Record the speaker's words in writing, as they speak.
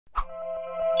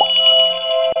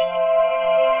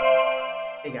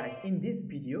In this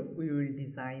video, we will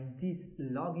design this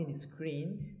login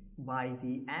screen by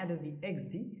the Adobe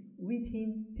XD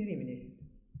within 3 minutes.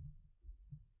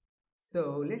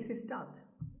 So let's start.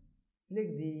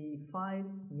 Select the file,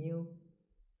 new.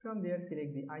 From there,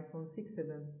 select the iPhone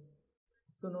 6-7.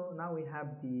 So now we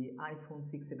have the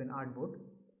iPhone 6-7 artboard.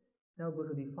 Now go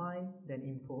to the file, then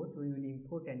import. We will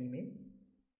import an image.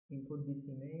 Import this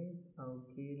image.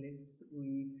 Okay,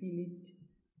 we fill it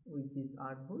with this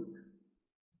artboard.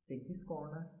 Take this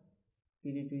corner,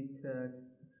 fill it with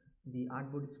the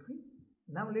artboard screen.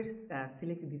 Now let's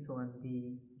select this one,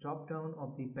 the drop down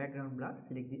of the background blur.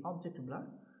 Select the object blur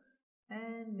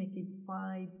and make it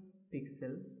 5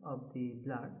 pixels of the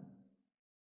blur,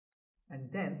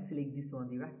 and then select this one,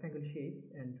 the rectangle shape,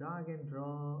 and drag and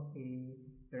draw a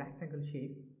rectangle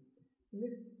shape.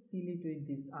 Let's fill it with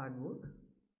this artboard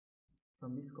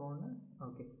from this corner.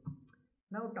 Okay,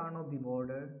 now turn off the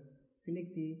border,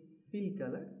 select the fill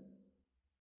color,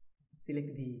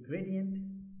 select the gradient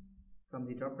from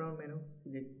the drop down menu,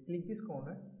 click this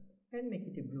corner and make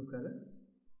it a blue color.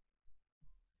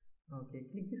 Okay,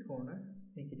 click this corner,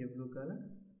 make it a blue color.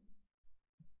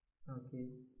 Okay,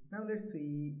 now let's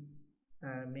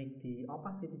make the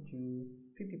opacity to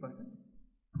 50%.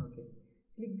 Okay,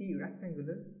 click the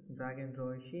rectangular, drag and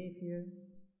draw a shape here.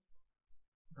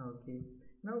 Okay,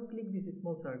 now click this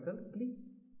small circle, click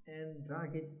and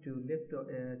drag it to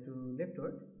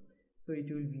leftward, so it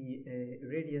will be a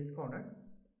radius corner.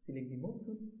 Select the move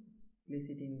tool, place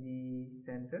it in the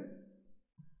center,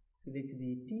 select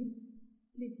the T,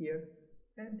 click here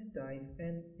and type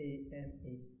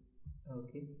NAME.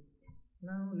 Okay,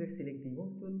 now let's select the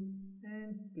move tool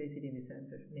and place it in the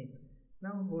center, name.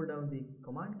 Now hold down the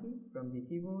command key from the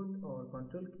keyboard or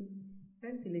control key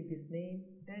and select this name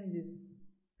and this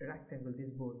rectangle, this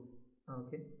both.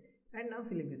 Okay, and now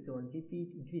select this one,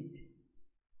 repeat grid.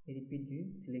 Repeat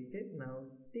grid selected. Now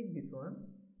take this one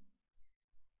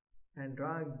and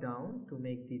drag down to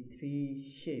make the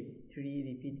 3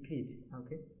 repeat grid.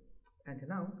 Okay, and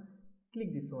now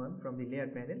click this one from the layer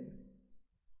panel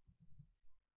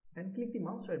and click the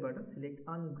mouse right button, select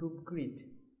ungroup grid.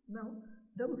 Now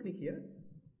double click here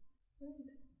and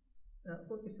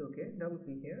it's okay, double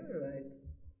click here, right,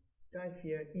 type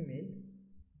here email.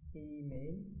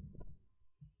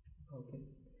 Okay,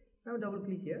 now double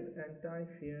click here and type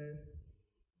here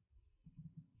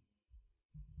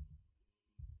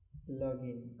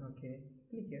login. Okay,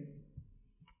 click here.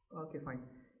 Okay, fine.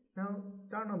 Now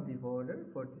turn off the border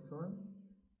for this one,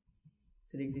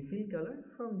 select the fill color.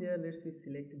 From there, let's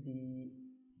select the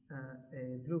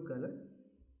blue color.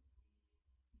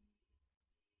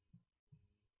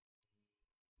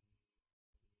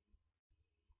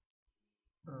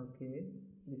 Okay,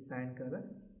 the cyan color.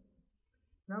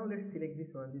 Now let's select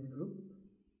this one, this group.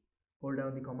 Hold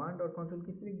down the command or control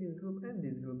key, select this group and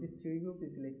this group. This 3 group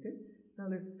is selected. Now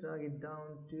let's drag it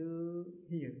down to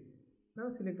here. Now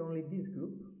select only this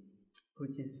group,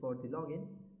 which is for the login,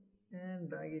 and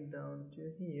drag it down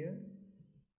to here.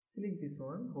 Select this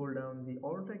one, hold down the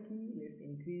Alt key. Let's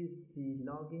increase the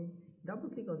login. Double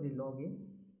click on the login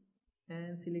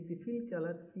and select the fill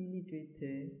color. Fill it with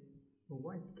a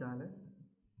white color.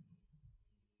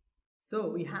 So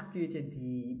we have created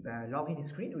the login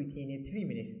screen within 3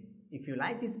 minutes. If you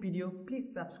like this video,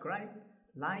 please subscribe,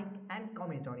 like and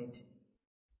comment on it.